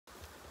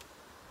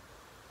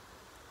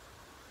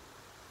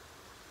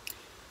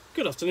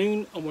Good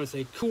afternoon on what is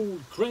a cool,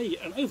 grey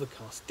and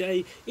overcast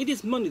day. It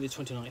is Monday the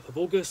 29th of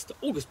August,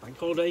 August bank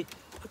holiday.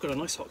 I've got a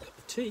nice hot cup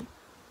of tea.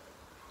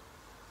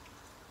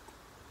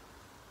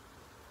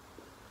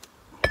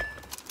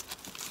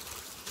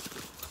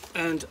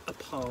 And a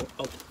pile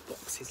of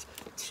boxes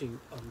to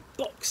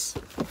unbox.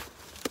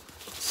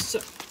 So,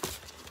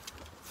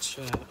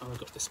 I've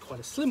got this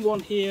quite a slim one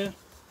here.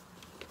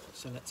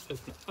 So let's open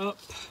it up.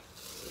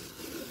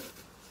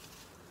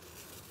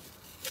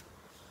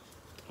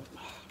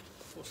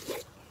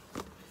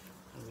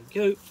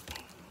 There we go.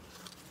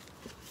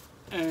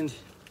 And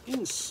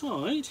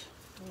inside,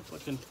 if I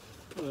can,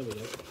 oh, there we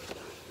go.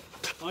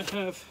 I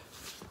have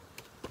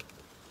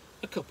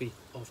a copy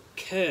of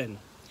Cairn,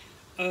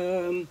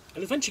 an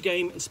adventure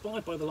game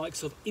inspired by the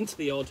likes of Into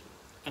the Odd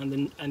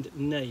and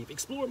Knave.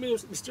 Explore a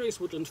mysterious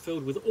woodland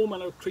filled with all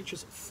manner of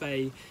creatures,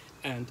 fey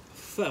and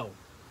fell.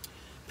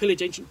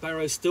 Pillage ancient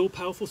barrows, still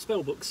powerful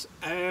spellbooks,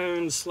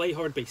 and slay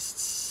horrid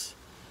beasts.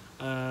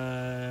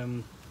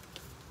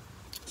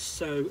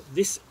 So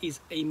this is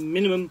a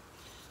minimum,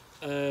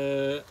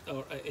 or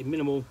a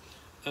minimal,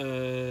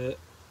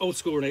 old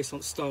school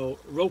Renaissance style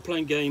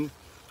role-playing game,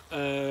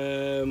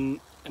 and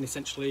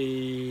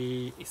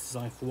essentially it's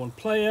designed for one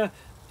player,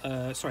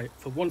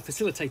 for one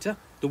facilitator,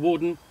 the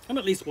warden, and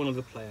at least one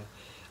other player,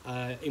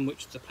 in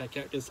which the player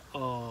characters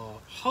are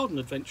hardened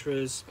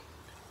adventurers,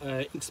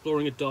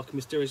 exploring a dark and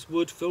mysterious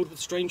wood filled with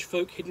strange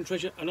folk, hidden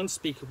treasure, and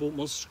unspeakable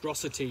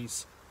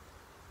monstrosities.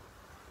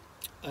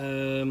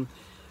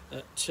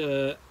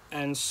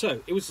 And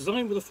so it was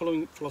designed with the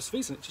following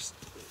philosophies, and it just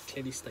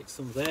clearly states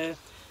them there.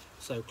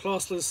 So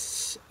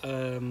classless,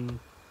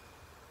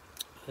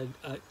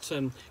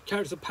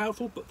 characters are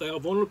powerful, but they are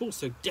vulnerable,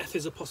 so death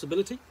is a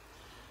possibility.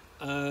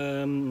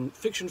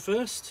 Fiction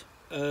first,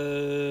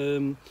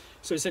 so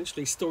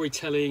essentially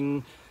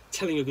storytelling,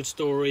 telling a good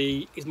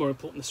story is more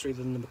important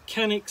necessarily than the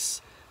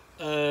mechanics.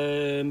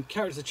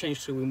 Characters are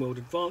changed through in-world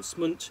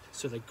advancement,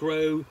 so they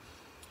grow.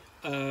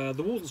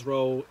 The warden's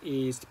role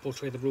is to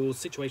portray the rules,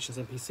 situations,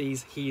 and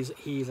NPCs. He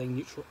is a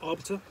neutral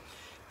arbiter.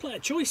 Player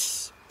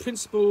choice,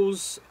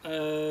 principles.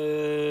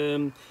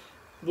 Warden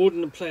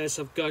and players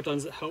have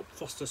guidelines that help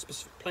foster a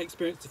specific play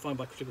experience defined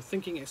by critical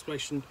thinking,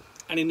 exploration,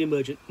 and an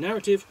emergent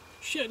narrative.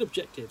 Shared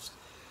objectives.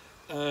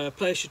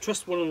 Players should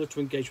trust one another to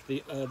engage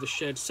with the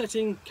shared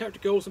setting, character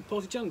goals, and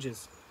party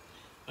challenges.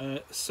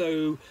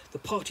 So the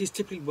parties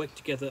typically work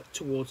together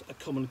towards a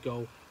common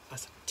goal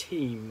as a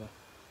team.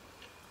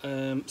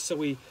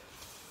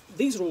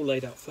 These are all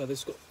laid out further.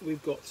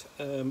 We've got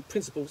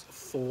principles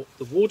for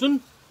the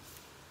warden.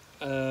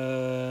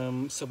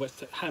 So we're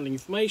handling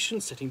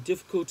information, setting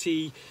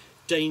difficulty,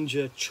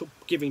 danger,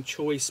 giving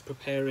choice,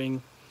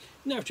 preparing,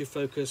 narrative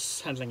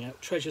focus, handling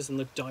out treasures, and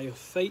the die of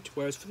fate.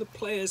 Whereas for the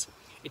players,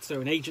 it's their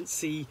own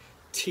agency,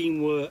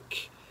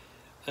 teamwork,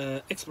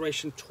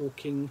 exploration,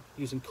 talking,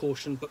 using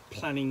caution, but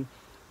planning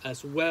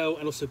as well,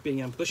 and also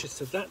being ambitious.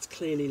 So that's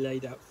clearly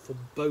laid out for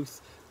both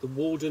the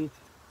warden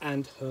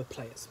and her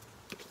players.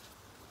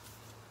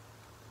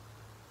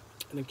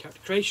 And then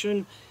character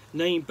creation,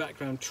 name,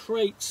 background,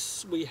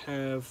 traits. We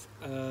have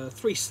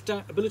 3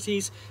 stat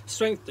abilities: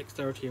 strength,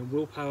 dexterity, and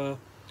willpower,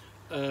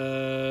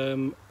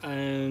 and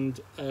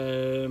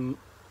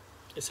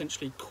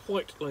essentially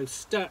quite low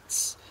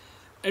stats.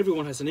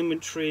 Everyone has an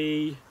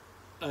inventory,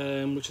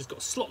 which has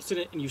got slots in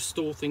it, and you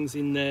store things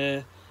in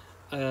there.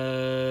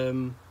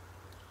 And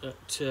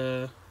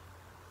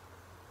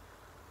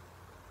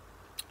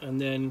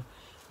then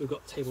we've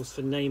got tables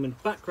for name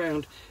and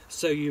background.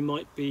 So you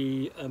might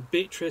be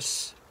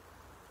Beatrice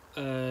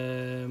Cromwaller,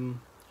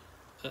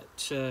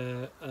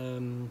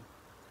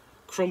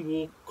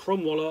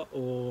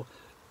 or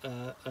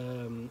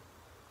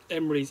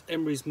Emery's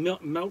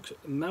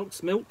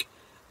Malt's Milk.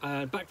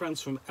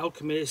 Backgrounds from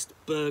alchemist,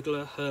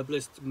 burglar,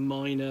 herbalist,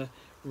 miner,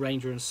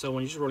 ranger, and so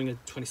on. You're just rolling a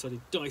 20-sided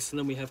dice. And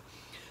then we have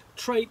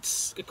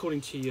traits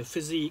according to your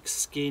physique,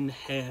 skin,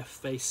 hair,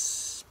 face,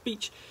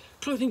 speech,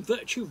 clothing,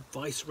 virtue,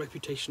 vice,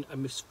 reputation,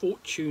 and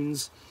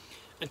misfortunes,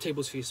 and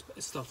tables for your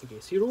starting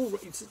gear. So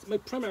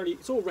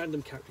it's all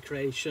random character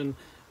creation,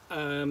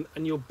 and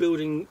you're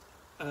building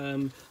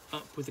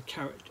up with the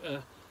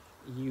character.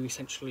 You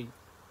essentially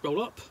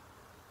roll up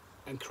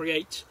and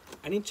create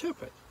and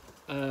interpret.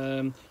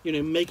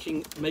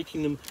 Making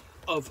them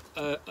of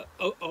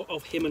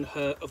him and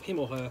her, of him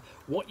or her,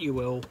 what you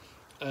will.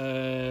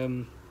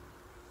 And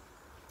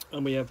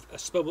we have a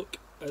spellbook,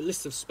 a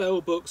list of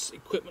spell books,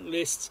 equipment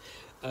lists,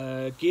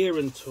 gear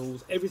and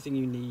tools, everything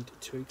you need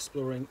to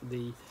exploring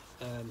the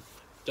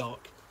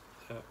dark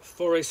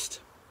forest.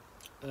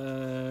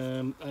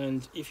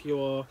 And if you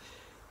are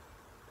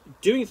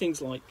doing things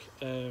like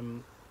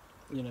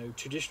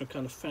traditional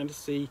kind of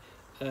fantasy,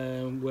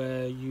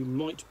 where you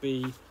might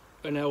be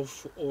an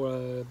elf or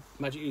a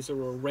magic user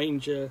or a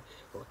ranger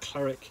or a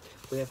cleric,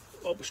 we have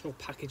optional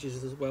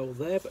packages as well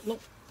there, but not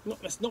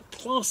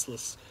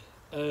classless.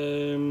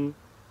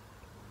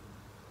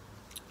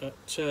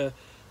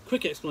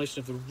 Quick explanation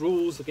of the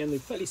rules. Again, they're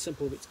fairly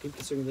simple, but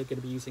considering they're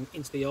going to be using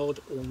Into the Odd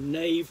or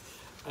Knave,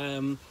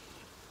 and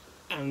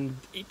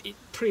it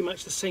pretty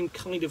much the same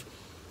kind of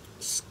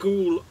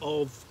school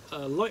of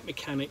light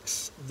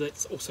mechanics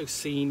that's also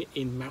seen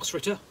in Mouse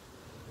Ritter.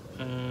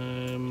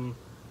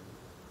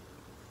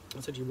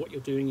 Essentially what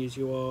you're doing is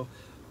you're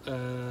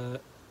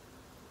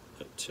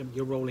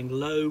rolling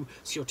low,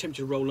 so you're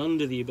attempting to roll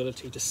under the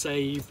ability to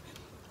save.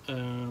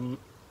 Armor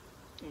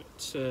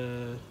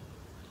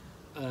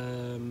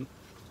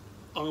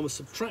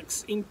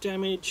subtracts ink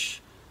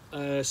damage.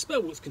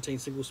 Spellbooks contain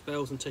single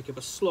spells and take up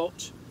a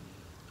slot.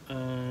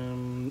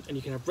 And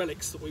you can have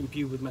relics that will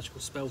imbue with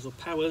magical spells or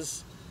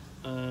powers.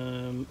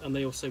 And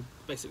they also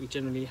basically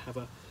generally have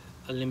a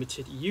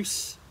limited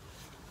use.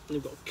 And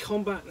we've got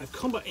combat. Now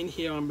combat in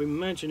here, I'm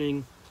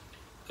imagining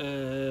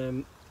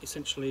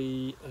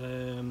essentially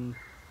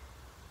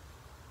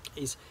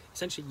is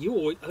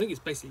essentially I think it's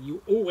basically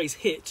you always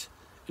hit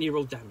and you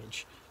roll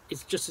damage.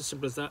 It's just as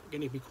simple as that.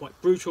 Going to be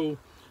quite brutal.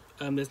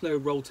 There's no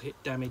roll to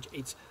hit damage.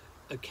 It's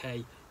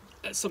okay.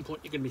 At some point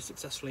you're going to be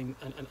successful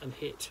and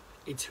hit.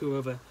 It's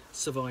whoever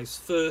survives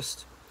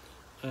first.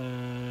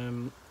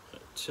 And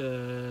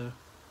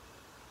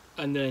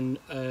then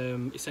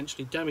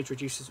essentially damage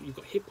reduces. You've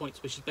got hit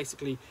points, which is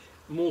basically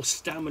more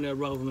stamina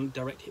rather than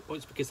direct hit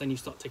points, because then you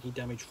start taking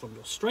damage from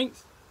your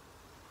strength.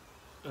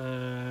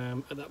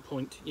 At that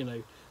point, you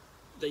know,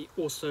 you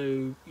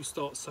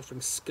start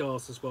suffering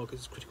scars as well because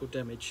it's critical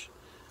damage.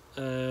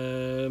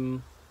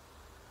 So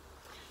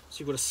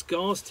you've got a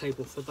scars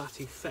table for that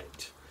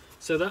effect.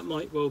 So that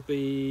might well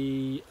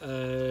be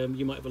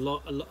you might have a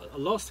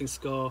lasting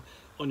scar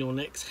on your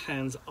neck,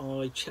 hands,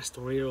 eye, chest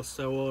or ear or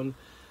so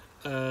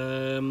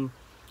on.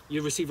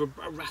 You receive a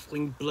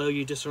rattling blow,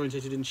 you're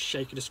disorientated and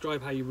shaken.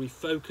 Describe how you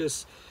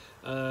refocus.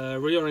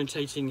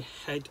 Reorientating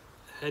head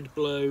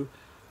blow,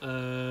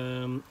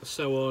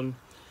 so on.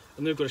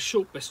 And they've got a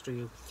short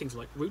bestiary of things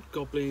like root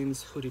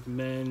goblins, hooded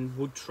men,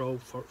 wood troll,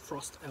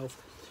 frost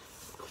elf.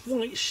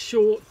 Quite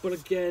short, but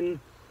again,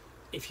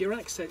 if you're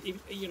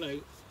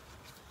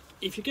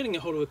if you're getting a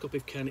hold of a copy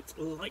of Cairn, it's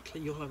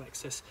likely you'll have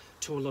access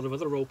to a lot of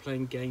other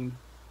role-playing game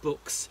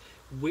books,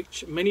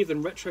 which many of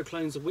them retro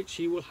clones of which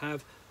you will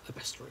have a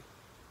bestiary,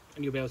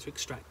 and you'll be able to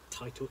extract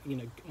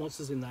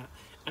monsters in that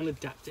and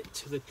adapt it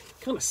to the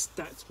kind of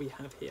stats we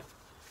have here.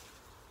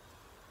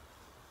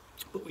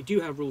 But we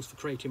do have rules for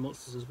creating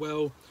monsters as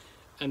well,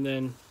 and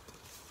then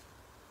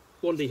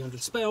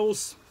 1d100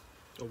 spells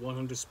or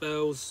 100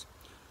 spells.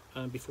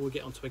 Before we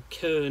get onto a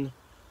Cairn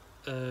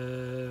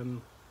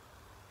Cairn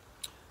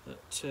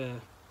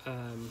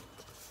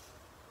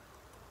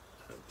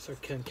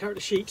character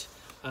sheet,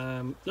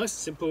 nice and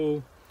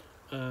simple.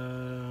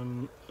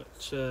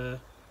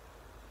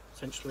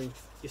 Essentially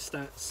your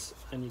stats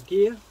and your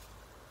gear,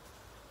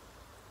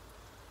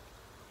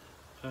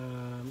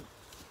 the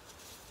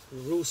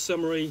rules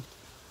summary,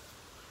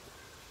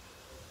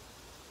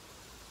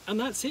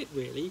 and that's it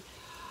really.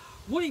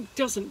 What it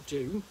doesn't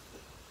do,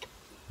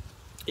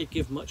 it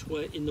gives much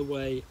in the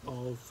way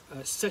of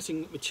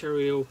setting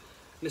material.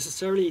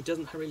 Necessarily, it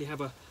doesn't really have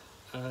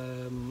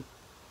an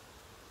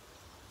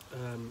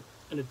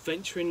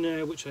adventure in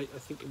there, which I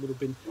think it would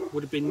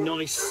have been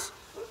nice.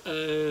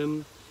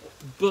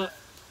 But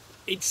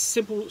it's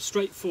simple,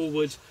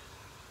 straightforward.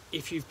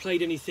 If you've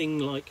played anything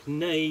like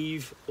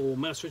Knave or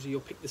Mouse Ritter,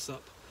 you'll pick this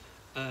up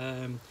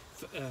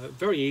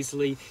very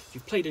easily. If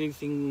you've played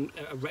anything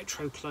a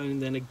retro clone,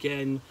 then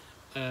again,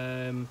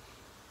 you'll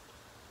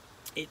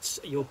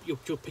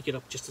pick it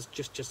up just as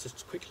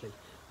quickly.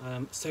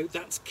 So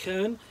that's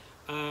Cairn,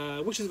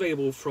 which is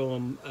available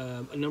from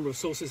a number of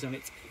sources, and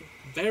it's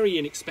very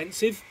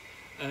inexpensive.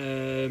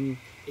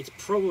 It's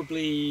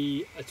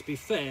probably, to be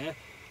fair,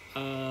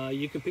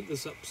 you can pick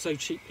this up so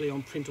cheaply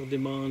on print on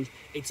demand.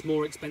 It's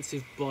more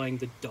expensive buying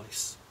the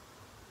dice.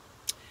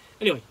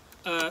 Anyway,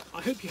 I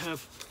hope you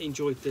have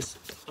enjoyed this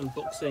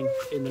unboxing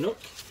in the Nook.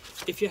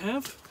 If you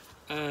have,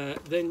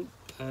 then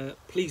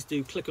please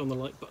do click on the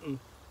like button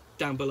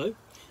down below.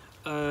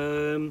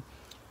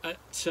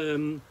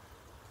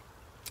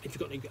 If you've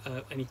got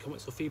any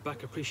comments or feedback,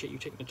 I appreciate you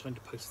taking the time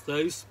to post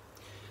those.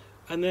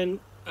 And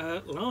then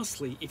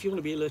lastly, if you want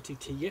to be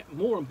alerted to yet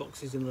more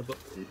unboxings in the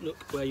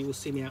Nook, where you will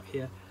see me out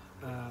here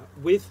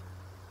with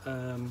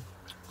a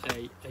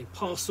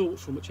parcel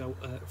from which I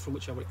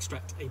will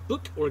extract a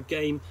book or a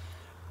game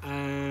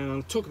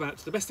and talk about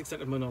to the best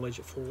extent of my knowledge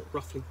for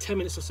roughly 10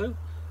 minutes or so,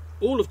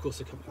 all of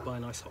course accompanied by a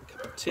nice hot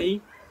cup of tea.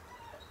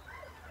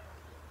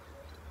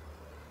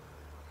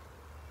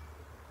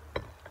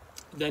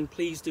 Then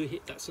please do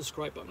hit that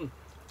subscribe button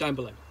down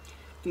below.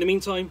 In the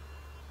meantime,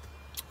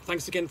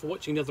 thanks again for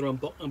watching another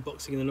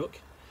unboxing in the Nook.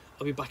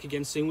 I'll be back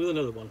again soon with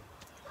another one.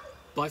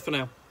 Bye for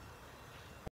now.